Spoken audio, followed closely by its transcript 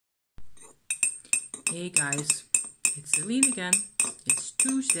Hey guys, it's Celine again. It's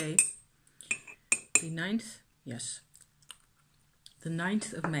Tuesday, the 9th, yes, the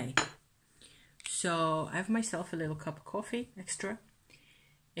 9th of May. So I have myself a little cup of coffee extra.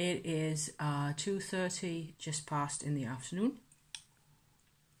 It is 2:30, just past in the afternoon.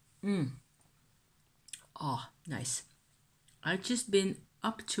 Oh, nice. I've just been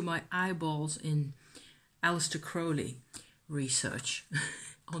up to my eyeballs in Aleister Crowley research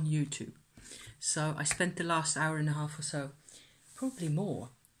on YouTube. So I spent the last hour and a half or so, probably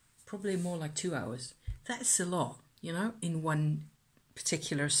more like 2 hours. That's a lot, you know, in one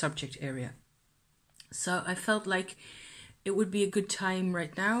particular subject area. So I felt like it would be a good time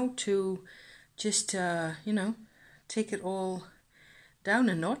right now to just, you know, take it all down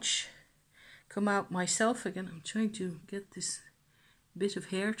a notch, come out myself again. I'm trying to get this bit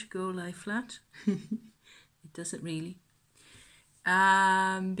of hair to go lie flat. It doesn't really.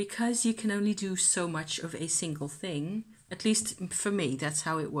 Because you can only do so much of a single thing. At least for me, that's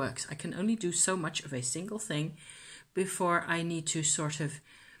how it works. I can only do so much of a single thing before I need to sort of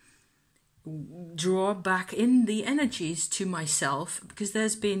draw back in the energies to myself, because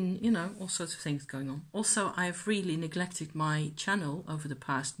there's been, you know, all sorts of things going on. Also, I've really neglected my channel over the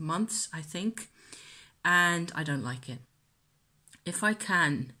past months, I think, and I don't like it. If I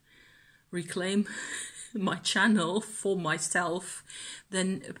can reclaim my channel for myself,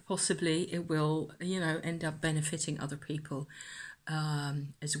 then possibly it will, you know, end up benefiting other people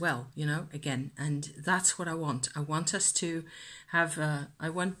as well, you know, again. And that's what I want. I want us to have, I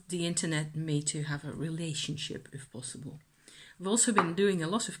want the internet and me to have a relationship if possible. I've also been doing a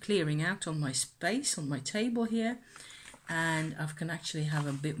lot of clearing out on my space, on my table here, and I can actually have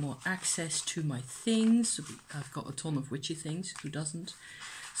a bit more access to my things. I've got a ton of witchy things, who doesn't?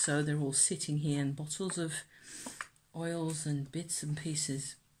 So they're all sitting here in bottles of oils and bits and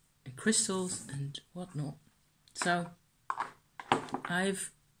pieces and crystals and whatnot. So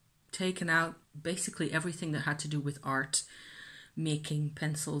I've taken out basically everything that had to do with art, making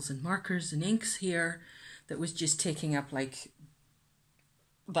pencils and markers and inks here, that was just taking up like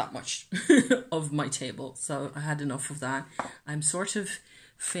that much of my table. So I had enough of that. I'm sort of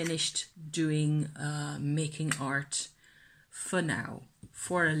finished doing making art for now,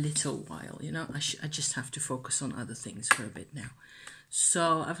 for a little while, you know. I just have to focus on other things for a bit now.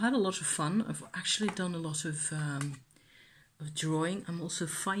 So I've had a lot of fun. I've actually done a lot of drawing. I'm also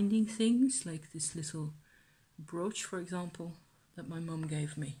finding things like this little brooch, for example, that my mum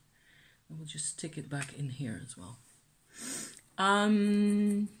gave me. I will just stick it back in here as well.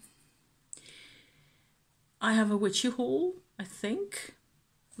 I have a witchy haul, I think.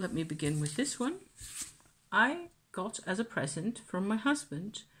 Let me begin with this one. I got as a present from my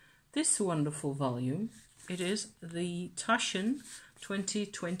husband this wonderful volume. It is the Taschen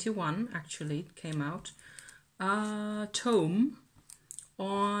 2021, actually it came out, tome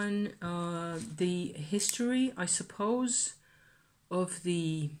on the history, I suppose, of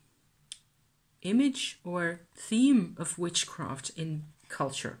the image or theme of witchcraft in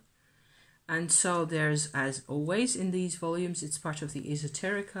culture. And so there's, as always in these volumes, it's part of the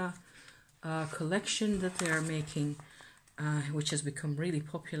Esoterica collection that they are making, which has become really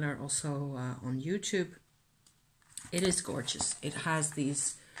popular also on YouTube. It is gorgeous. It has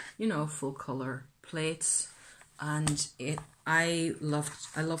these, you know, full color plates, and I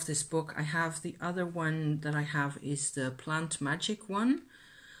love this book. I have the other one that I have is the Plant Magic one,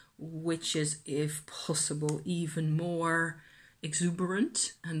 which is, if possible, even more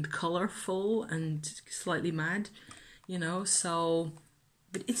exuberant and colorful and slightly mad, you know. So,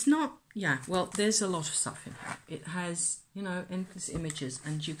 but it's not, yeah, well, there's a lot of stuff in here. It has, you know, endless images,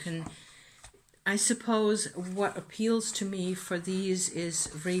 and you can, I suppose what appeals to me for these is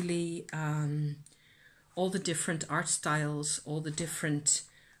really all the different art styles, all the different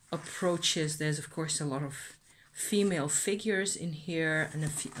approaches. There's, of course, a lot of female figures in here, and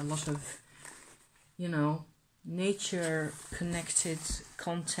a lot of, you know, nature connected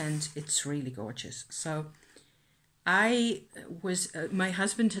content. It's really gorgeous. So I was, my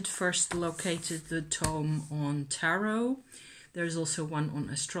husband had first located the tome on tarot. There's also one on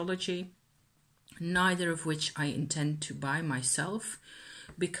astrology, neither of which I intend to buy myself,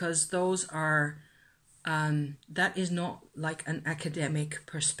 because those are, that is not like an academic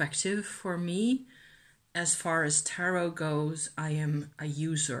perspective for me. As far as tarot goes, I am a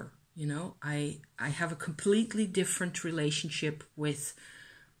user, you know. I have a completely different relationship with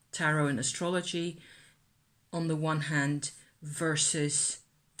tarot and astrology on the one hand versus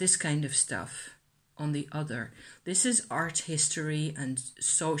this kind of stuff on the other. This is art history and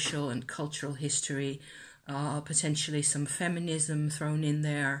social and cultural history, potentially some feminism thrown in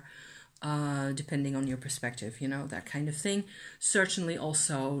there, depending on your perspective, you know, that kind of thing. Certainly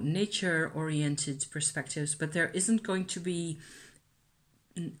also nature-oriented perspectives, but there isn't going to be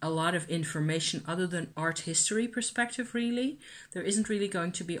a lot of information other than art history perspective, really. There isn't really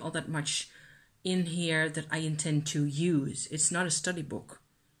going to be all that much in here that I intend to use. It's not a study book,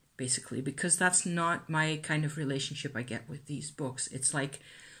 basically, because that's not my kind of relationship I get with these books. It's like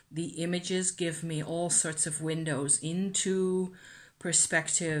the images give me all sorts of windows into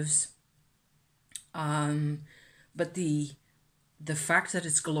perspectives, but the fact that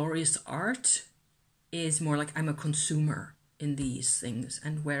it's glorious art is more like I'm a consumer in these things,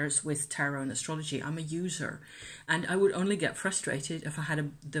 and whereas with tarot and astrology I'm a user, and I would only get frustrated if I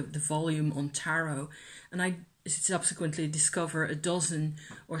had the volume on tarot and I subsequently discover a dozen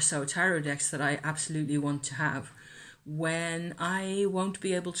or so tarot decks that I absolutely want to have, when I won't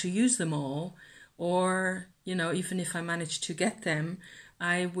be able to use them all, or, you know, even if I manage to get them,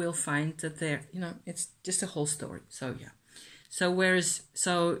 I will find that they're, you know, it's just a whole story. So yeah.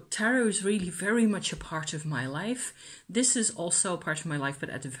 So tarot is really very much a part of my life. This is also a part of my life, but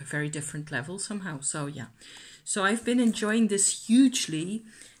at a very different level somehow. So yeah. So I've been enjoying this hugely,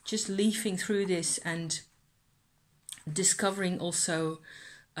 just leafing through this and discovering also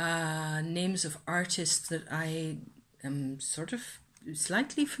names of artists that I am sort of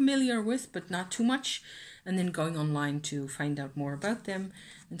slightly familiar with, but not too much, and then going online to find out more about them,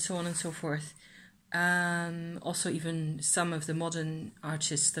 and so on and so forth. Also even some of the modern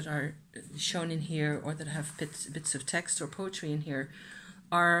artists that are shown in here, or that have bits of text or poetry in here,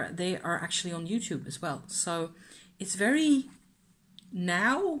 are actually on YouTube as well. So it's very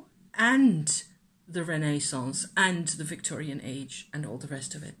now and the Renaissance and the Victorian age and all the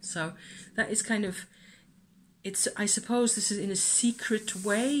rest of it. So that is kind of, it's, I suppose this is in a secret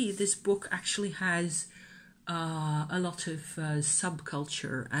way, this book actually has a lot of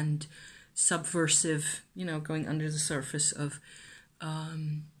subculture and subversive, you know, going under the surface of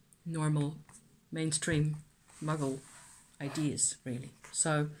normal mainstream Muggle ideas, really.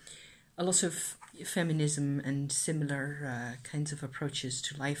 So a lot of feminism and similar kinds of approaches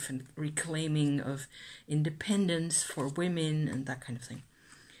to life, and reclaiming of independence for women and that kind of thing,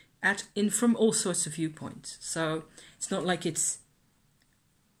 from all sorts of viewpoints. So it's not like it's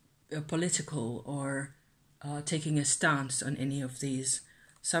political or taking a stance on any of these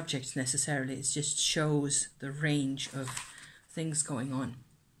subjects necessarily. It just shows the range of things going on.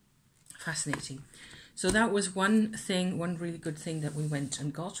 Fascinating. So that was one really good thing that we went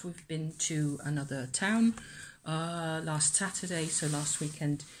and got. We've been to another town last Saturday, so last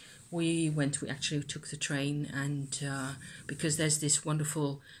weekend we actually took the train, and because there's this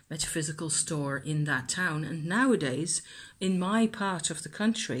wonderful metaphysical store in that town, and nowadays in my part of the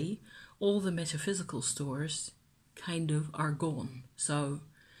country all the metaphysical stores kind of are gone. So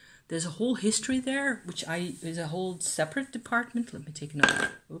there's a whole history there, which is a whole separate department. Let me take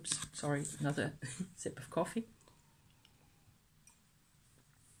another, another sip of coffee.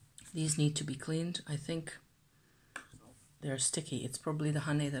 These need to be cleaned. I think they're sticky. It's probably the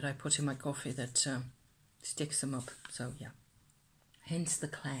honey that I put in my coffee that sticks them up. So yeah, hence the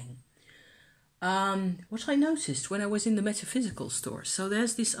clang. What I noticed when I was in the metaphysical store. So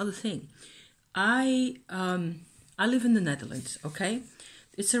there's this other thing. I live in the Netherlands, okay?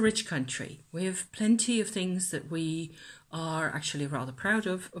 It's a rich country. We have plenty of things that we are actually rather proud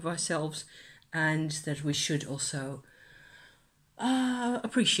of ourselves, and that we should also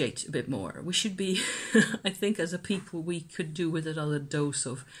appreciate a bit more. We should be, I think as a people, we could do with another dose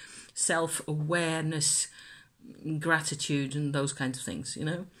of self-awareness, gratitude and those kinds of things, you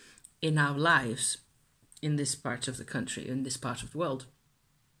know, in our lives in this part of the country, in this part of the world.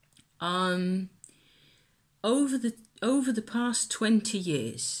 Over the past 20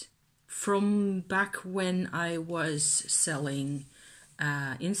 years, from back when I was selling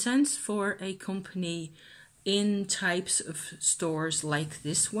incense for a company in types of stores like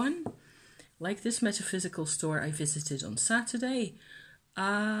this one, like this metaphysical store I visited on Saturday,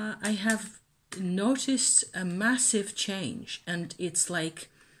 I have noticed a massive change, and it's like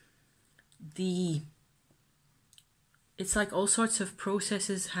all sorts of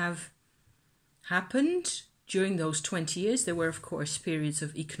processes have happened during those 20 years. There were, of course, periods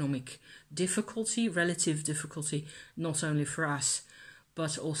of economic difficulty, relative difficulty, not only for us,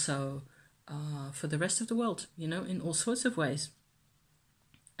 but also for the rest of the world, you know, in all sorts of ways.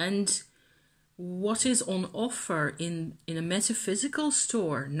 And what is on offer in a metaphysical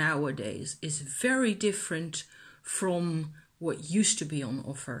store nowadays is very different from what used to be on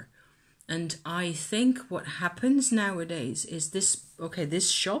offer. And I think what happens nowadays is this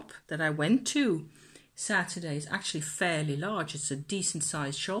shop that I went to Saturday is actually fairly large. It's a decent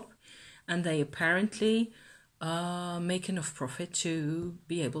sized shop, and they apparently make enough profit to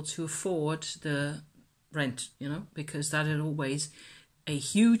be able to afford the rent, you know, because that is always a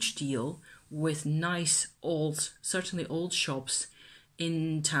huge deal with nice old, certainly old shops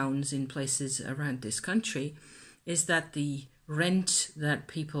in towns, in places around this country, is that the rent that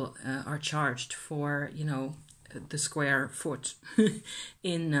people are charged for, you know, the square foot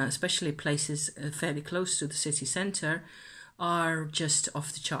in especially places fairly close to the city centre are just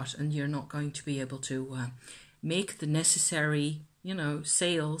off the chart, and you're not going to be able to make the necessary, you know,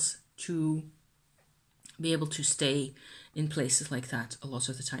 sales to be able to stay in places like that a lot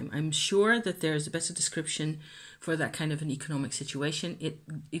of the time. I'm sure that there's a better description for that kind of an economic situation.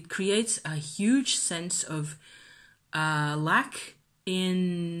 It creates a huge sense of lack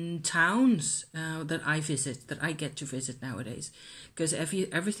in towns that I visit, that I get to visit nowadays, because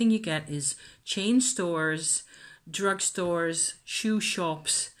everything you get is chain stores, drugstores, shoe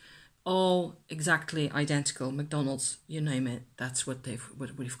shops, all exactly identical. McDonald's, you name it, that's what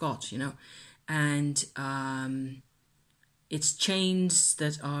we've got, you know. And it's chains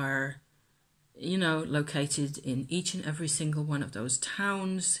that are, you know, located in each and every single one of those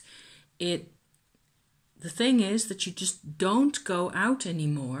towns. The thing is that you just don't go out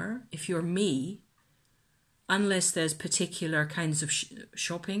anymore, if you're me, unless there's particular kinds of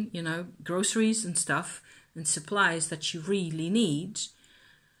shopping, you know, groceries and stuff and supplies that you really need.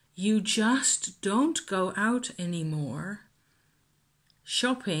 You just don't go out anymore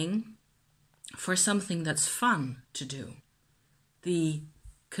shopping for something that's fun to do. The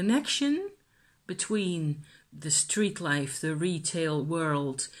connection between the street life, the retail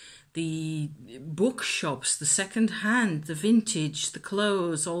world, the bookshops, the second hand, the vintage, the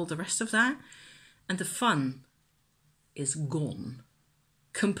clothes, all the rest of that, and the fun is gone.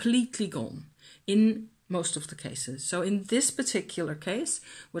 Completely gone in most of the cases. So in this particular case,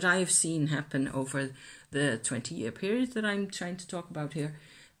 what I have seen happen over the 20-year period that I'm trying to talk about here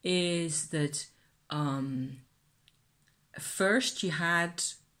is that first you had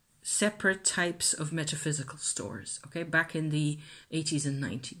separate types of metaphysical stores, okay, back in the 80s and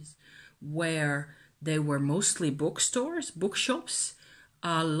 90s, where they were mostly bookstores, bookshops,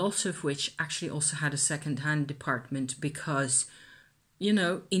 a lot of which actually also had a second-hand department because, you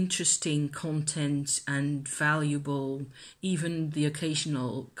know, interesting content and valuable, even the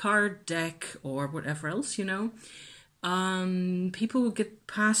occasional card deck or whatever else, you know. People would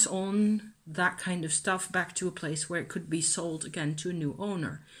pass on that kind of stuff back to a place where it could be sold again to a new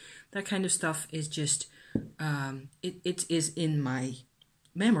owner. That kind of stuff is just, it is in my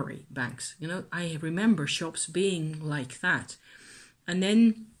memory banks. You know, I remember shops being like that. And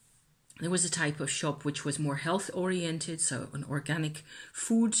then there was a type of shop which was more health oriented, so an organic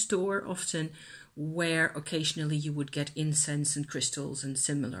food store often, where occasionally you would get incense and crystals and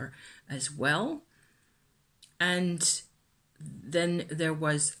similar as well. And then there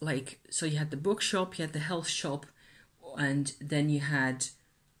was so you had the bookshop, you had the health shop, and then you had,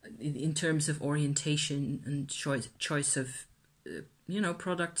 in terms of orientation and choice of, you know,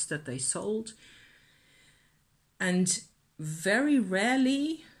 products that they sold. And very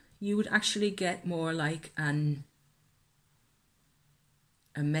rarely you would actually get more like a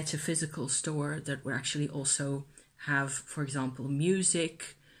metaphysical store that would actually also have, for example,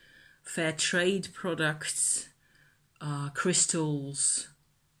 music, fair trade products, crystals,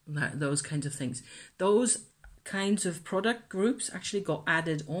 those kinds of things. Those kinds of product groups actually got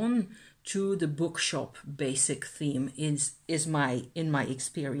added on to the bookshop basic theme, in my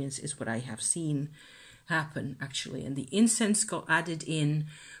experience, is what I have seen happen actually. And the incense got added in.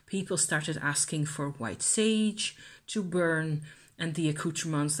 People started asking for white sage to burn and the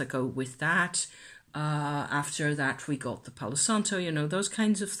accoutrements that go with that. After that, we got the Palo Santo, you know, those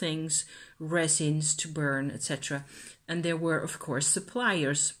kinds of things, resins to burn, etc. And there were, of course,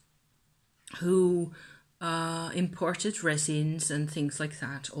 suppliers who imported resins and things like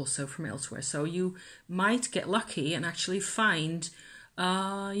that also from elsewhere. So you might get lucky and actually find,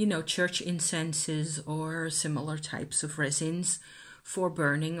 you know, church incenses or similar types of resins for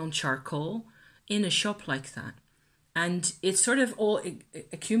burning on charcoal in a shop like that. And it's sort of all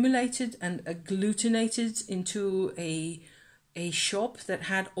accumulated and agglutinated into a shop that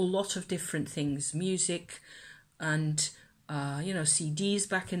had a lot of different things, music and, you know, CDs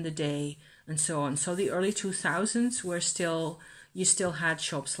back in the day and so on. So the early 2000s you still had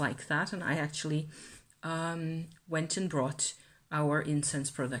shops like that. And I actually went and brought our incense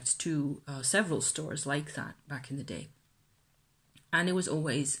products to several stores like that back in the day. And it was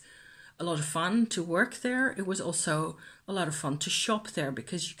always a lot of fun to work there. It was also a lot of fun to shop there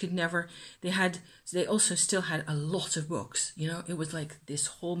because you could never, they also still had a lot of books, you know. It was like this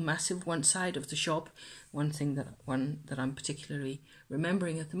whole massive one side of the shop. One that I'm particularly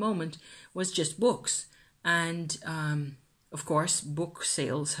remembering at the moment was just books. And of course, book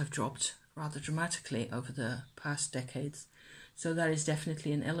sales have dropped rather dramatically over the past decades. So that is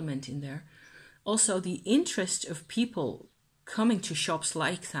definitely an element in there. Also, the interest of people coming to shops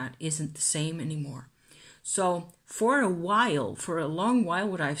like that isn't the same anymore. So for a long while,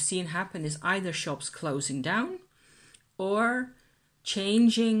 what I've seen happen is either shops closing down or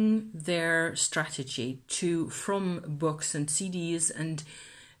changing their strategy from books and CDs and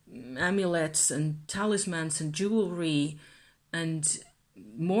amulets and talismans and jewelry and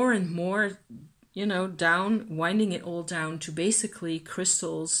more, you know, winding it all down to basically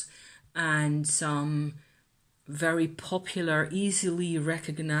crystals and some very popular, easily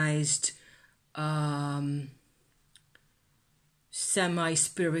recognized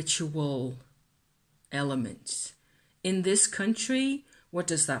semi-spiritual elements. In this country, what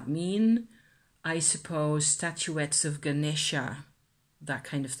does that mean? I suppose statuettes of Ganesha, that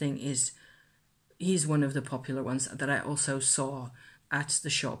kind of thing, he's one of the popular ones that I also saw at the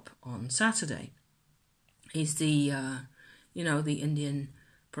shop on Saturday. He's the, you know, the Indian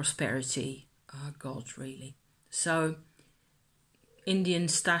prosperity god, really. So Indian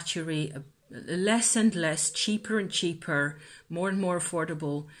statuary, less and less, cheaper and cheaper, more and more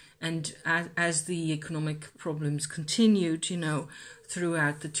affordable. And as the economic problems continued, you know,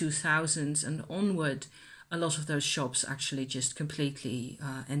 throughout the 2000s and onward, a lot of those shops actually just completely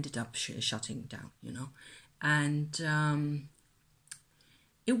ended up shutting down, you know. And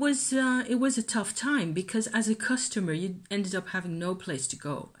it was a tough time because as a customer, you ended up having no place to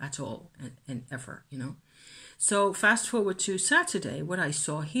go at all and ever, you know. So fast forward to Saturday, what I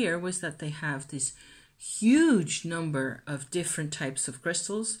saw here was that they have this huge number of different types of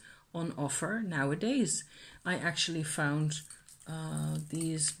crystals on offer nowadays. I actually found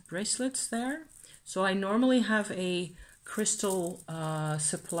these bracelets there. So I normally have a crystal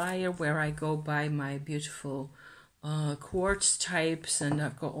supplier where I go buy my beautiful quartz types, and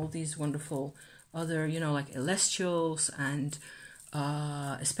I've got all these wonderful other, you know, like celestials and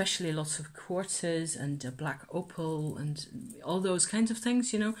especially lots of quartzes and black opal and all those kinds of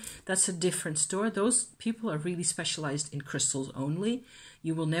things, you know. That's a different store. Those people are really specialized in crystals only.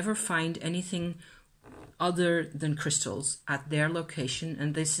 You will never find anything other than crystals at their location,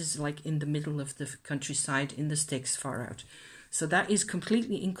 and this is like in the middle of the countryside in the sticks far out. So that is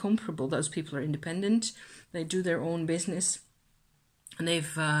completely incomparable. Those people are independent. They do their own business, and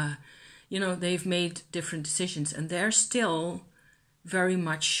they've you know, they've made different decisions, and they're still very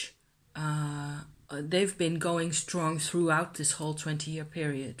much they've been going strong throughout this whole 20-year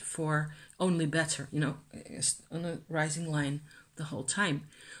period for only better, you know, on a rising line the whole time.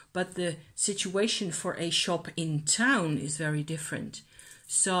 But the situation for a shop in town is very different.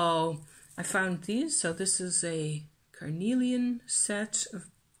 So I found these. So this is a carnelian set of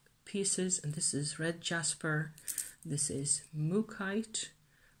pieces, and this is red jasper. This is mookaite,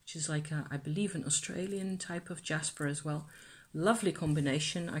 which is like I believe an Australian type of jasper as well. Lovely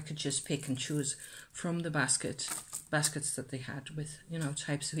combination. I could just pick and choose from the baskets that they had with, you know,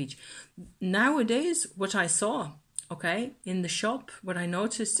 types of each. Nowadays, what I saw, okay, in the shop, what I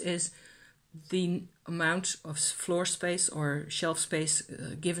noticed is the amount of floor space or shelf space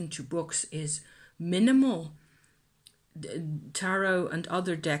given to books is minimal. Tarot and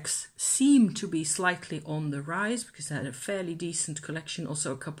other decks seem to be slightly on the rise because they had a fairly decent collection,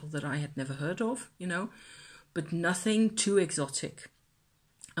 also a couple that I had never heard of, you know, but nothing too exotic.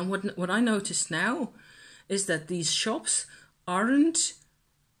 And what I notice now is that these shops aren't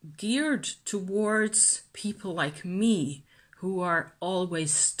geared towards people like me who are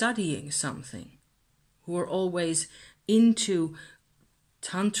always studying something, who are always into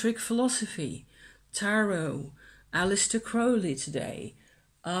tantric philosophy, tarot, Aleister Crowley today,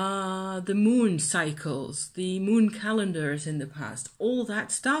 the moon cycles, the moon calendars in the past, all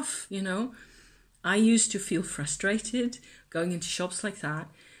that stuff, you know. I used to feel frustrated going into shops like that,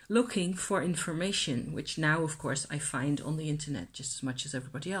 looking for information, which now, of course, I find on the internet just as much as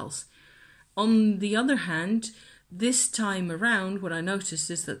everybody else. On the other hand, this time around, what I noticed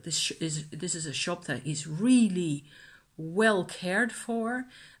is that this is a shop that is really well cared for,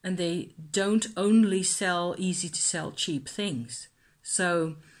 and they don't only sell easy to sell cheap things.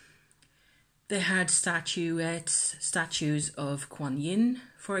 So they had statues of Kuan Yin,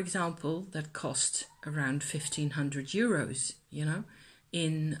 for example, that cost around 1,500 euros, you know,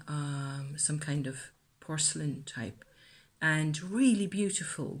 in some kind of porcelain type. and really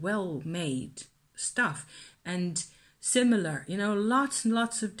beautiful, well made stuff, and similar, you know, lots and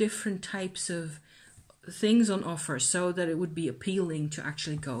lots of different types of things on offer, so that it would be appealing to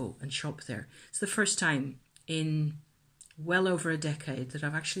actually go and shop there. It's the first time in well over a decade that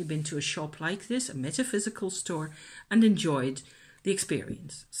I've actually been to a shop like this, a metaphysical store, and enjoyed the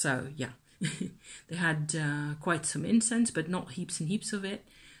experience. So yeah, they had quite some incense, but not heaps and heaps of it.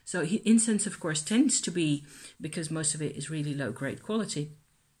 So incense, of course, tends to be, because most of it is really low grade quality,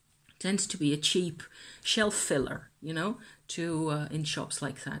 tends to be a cheap shelf filler, you know, to in shops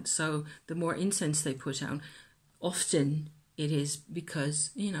like that. So the more incense they put out, often it is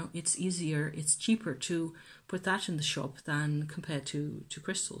because, you know, it's easier, it's cheaper to put that in the shop than compared to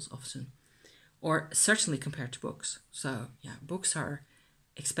crystals often, or certainly compared to books. So yeah, books are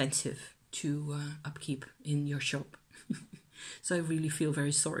expensive to upkeep in your shop. So I really feel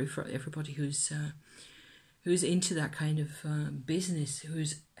very sorry for everybody who's into that kind of business,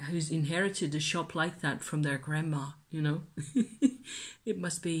 who's inherited a shop like that from their grandma, you know. It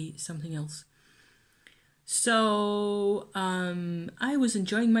must be something else. So I was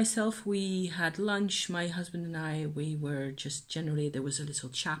enjoying myself. We had lunch, my husband and I. We were just generally, there was a little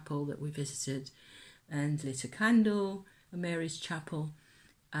chapel that we visited and lit a candle, a Mary's chapel,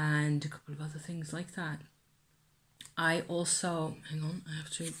 and a couple of other things like that. I also, hang on, I have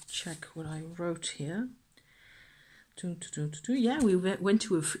to check what I wrote here. Yeah, we went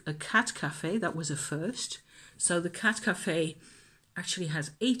to a cat cafe. That was a first. So the cat cafe actually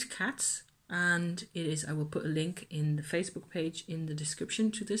has 8 cats, and it is, I will put a link in the Facebook page in the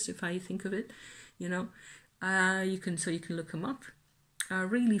description to this if I think of it, you know. You can look them up. A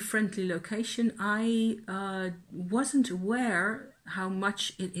really friendly location. I wasn't aware how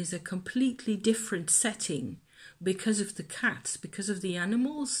much it is a completely different setting because of the cats, because of the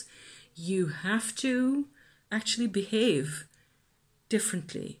animals. You have to actually behave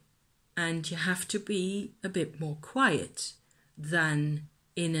differently, and you have to be a bit more quiet than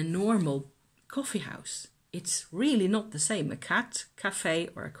in a normal coffee house. It's really not the same. A cat cafe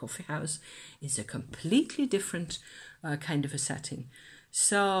or a coffee house is a completely different kind of a setting.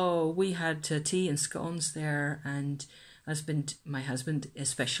 So we had tea and scones there, and my husband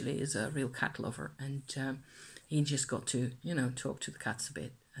especially is a real cat lover, and he just got to, you know, talk to the cats a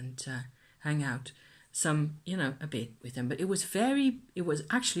bit and hang out a bit with them. But it was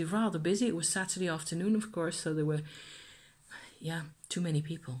actually rather busy. It was Saturday afternoon, of course, so there were, too many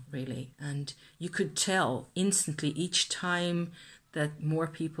people, really. And you could tell instantly each time that more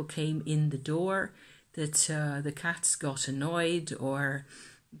people came in the door that the cats got annoyed or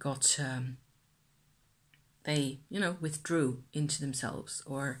got, they, withdrew into themselves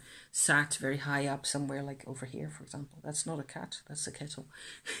or sat very high up somewhere, like over here, for example. That's not a cat, that's a kettle.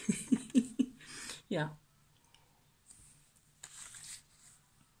 Yeah.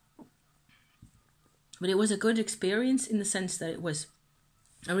 But it was a good experience in the sense that it was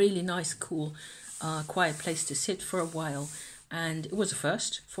a really nice, cool, quiet place to sit for a while. And it was a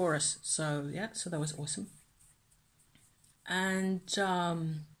first for us. So, yeah, so that was awesome. And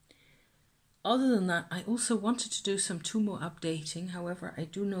other than that, I also wanted to do some tumor updating. However, I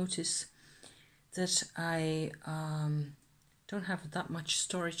do notice that I don't have that much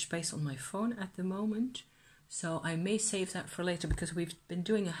storage space on my phone at the moment. So I may save that for later, because we've been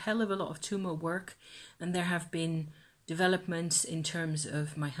doing a hell of a lot of tumor work, and there have been developments in terms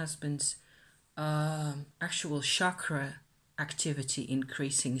of my husband's actual chakra activity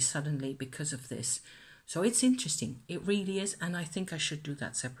increasing suddenly because of this. So it's interesting. It really is. And I think I should do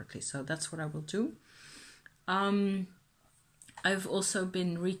that separately. So that's what I will do. I've also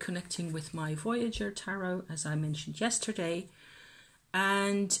been reconnecting with my Voyager tarot, as I mentioned yesterday.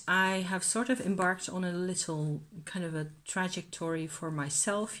 And I have sort of embarked on a little kind of a trajectory for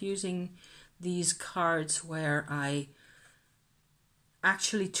myself using these cards, where I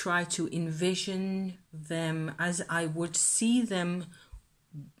actually try to envision them as I would see them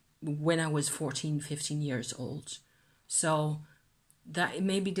when I was 14, 15 years old. So that it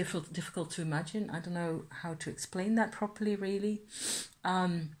may be difficult to imagine. I don't know how to explain that properly, really.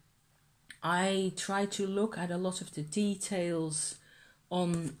 I try to look at a lot of the details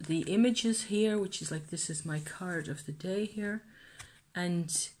on the images here, which is like, this is my card of the day here.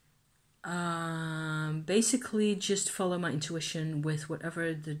 And basically just follow my intuition with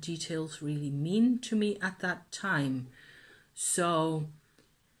whatever the details really mean to me at that time. So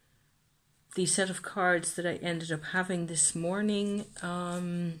the set of cards that I ended up having this morning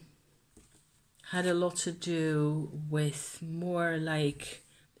had a lot to do with more like,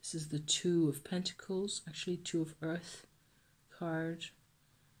 this is the 2 of Pentacles, actually 2 of Earth card.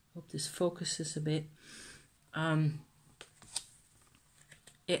 Hope this focuses a bit.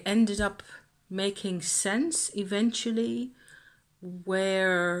 it ended up making sense eventually,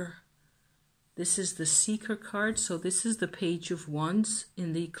 where this is the Seeker card. So this is the Page of Wands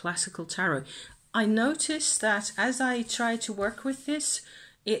in the classical tarot. I noticed that as I try to work with this,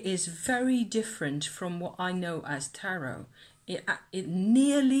 it is very different from what I know as tarot. It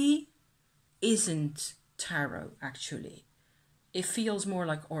nearly isn't tarot, actually. It feels more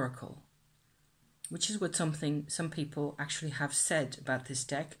like oracle, which is what some people actually have said about this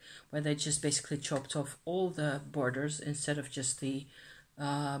deck, where they just basically chopped off all the borders instead of just the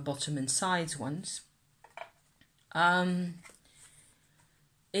bottom and sides ones.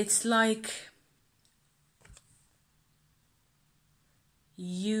 It's like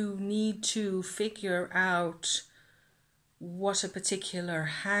you need to figure out what a particular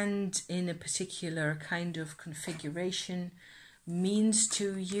hand in a particular kind of configuration means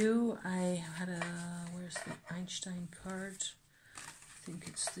to you. I had where's the Einstein card? I think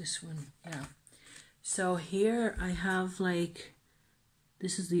it's this one. Yeah. So here I have like,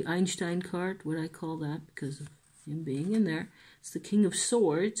 this is the Einstein card, what I call that because of him being in there. It's the King of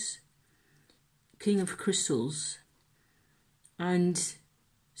Swords, King of Crystals. And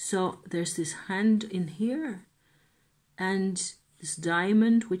so there's this hand in here and this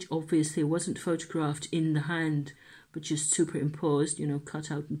diamond, which obviously wasn't photographed in the hand, but just superimposed, you know, cut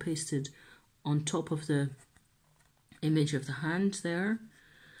out and pasted on top of the image of the hand there.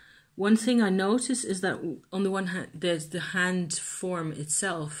 One thing I notice is that on the one hand, there's the hand form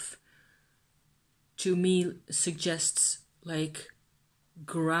itself, to me, suggests like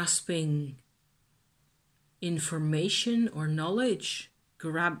grasping information or knowledge,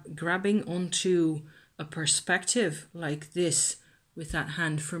 grabbing onto a perspective like this with that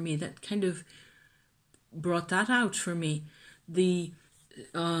hand. For me, that kind of brought that out for me. The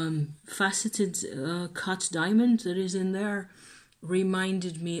faceted cut diamond that is in there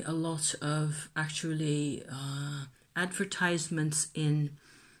reminded me a lot of actually advertisements in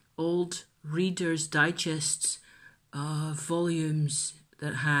old Reader's Digest volumes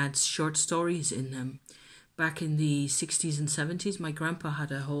that had short stories in them. Back in the 60s and 70s, my grandpa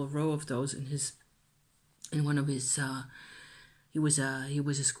had a whole row of those in one of his he was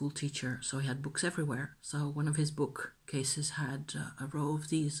a school teacher, so he had books everywhere. So one of his bookcases had a row of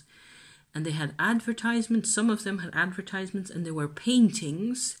these, and they had advertisements. Some of them had advertisements, and they were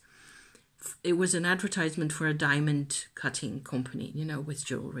paintings. It was an advertisement for a diamond cutting company, you know, with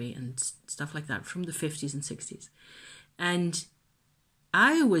jewelry and stuff like that from the 50s and 60s. And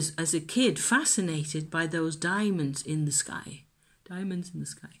I was, as a kid, fascinated by those diamonds in the sky. Diamonds in the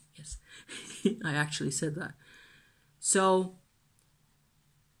sky, yes. I actually said that. So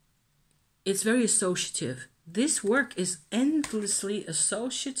it's very associative. This work is endlessly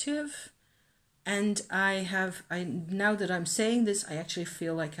associative. And now that I'm saying this, I actually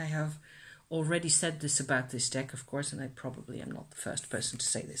feel like I have already said this about this deck, of course, and I probably am not the first person to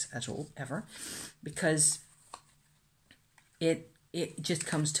say this at all, ever, because it just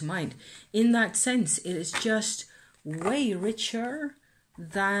comes to mind. In that sense, it is just way richer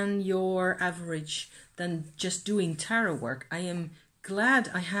than your average, than just doing tarot work. I am glad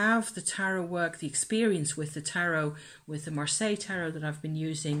I have the tarot work, the experience with the tarot, with the Marseille tarot that I've been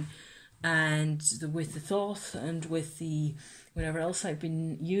using, and with the Thoth, and with the whatever else I've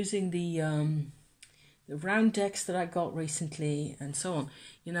been using, the round decks that I got recently, and so on,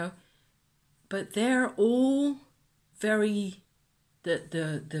 you know. But they're all very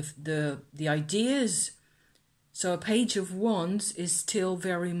the ideas. So a Page of Wands is still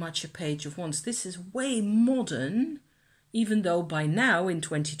very much a Page of Wands. This is way modern, even though by now in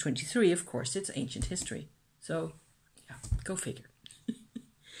 2023, of course, it's ancient history. So yeah, go figure.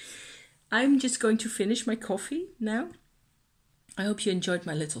 I'm just going to finish my coffee now. I hope you enjoyed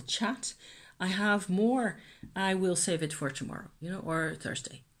my little chat. I have more. I will save it for tomorrow, you know, or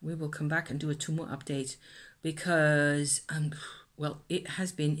Thursday. We will come back and do a Tumo update because, well, it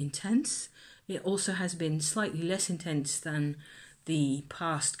has been intense. It also has been slightly less intense than the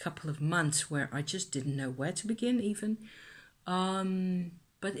past couple of months where I just didn't know where to begin even.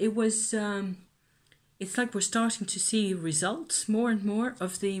 But it was... it's like we're starting to see results more and more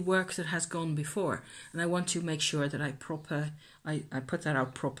of the work that has gone before. And I want to make sure that I put that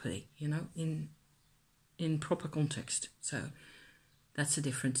out properly, you know, in proper context. So that's a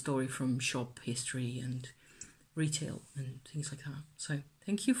different story from shop history and retail and things like that. So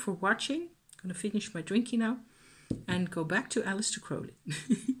thank you for watching. I'm going to finish my drinking now and go back to Aleister Crowley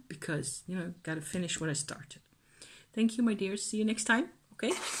because, you know, got to finish what I started. Thank you, my dears. See you next time.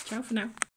 Okay, ciao for now.